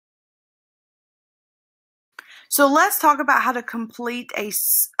So let's talk about how to complete a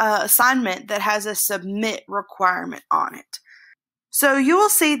assignment that has a submit requirement on it. So you will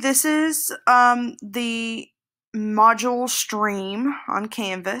see this is the module stream on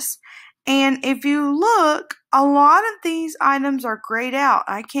Canvas. And if you look, a lot of these items are grayed out.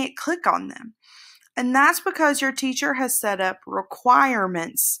 I can't click on them. And that's because your teacher has set up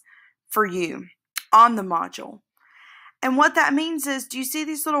requirements for you on the module. And what that means is, do you see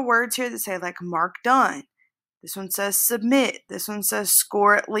these little words here that say like mark done? This one says submit. This one says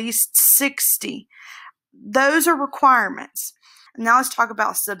score at least 60. Those are requirements. Now let's talk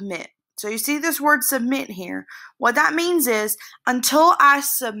about submit. So you see this word submit here. What that means is until I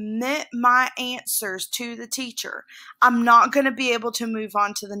submit my answers to the teacher, I'm not going to be able to move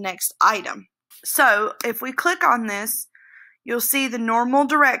on to the next item. So if we click on this, you'll see the normal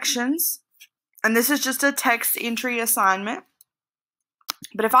directions. And this is just a text entry assignment.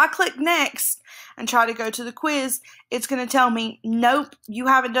 But if I click next and try to go to the quiz, it's going to tell me, nope, you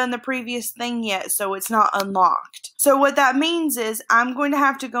haven't done the previous thing yet, so it's not unlocked. So what that means is I'm going to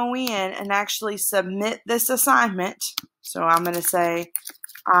have to go in and actually submit this assignment. So I'm going to say,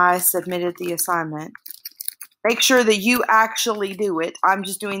 I submitted the assignment. Make sure that you actually do it. I'm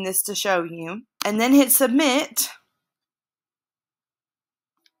just doing this to show you. And then hit submit.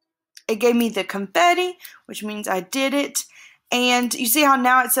 It gave me the confetti, which means I did it. And you see how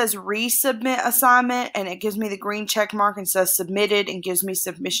now it says resubmit assignment and it gives me the green check mark and says submitted and gives me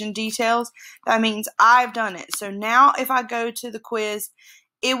submission details. That means I've done it. So now if I go to the quiz,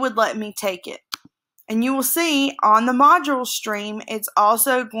 it would let me take it. And you will see on the module stream, it's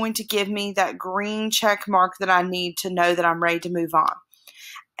also going to give me that green check mark that I need to know that I'm ready to move on.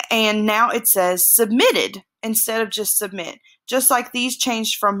 And now it says submitted instead of just submit. Just like these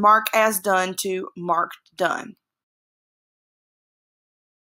changed from mark as done to marked done.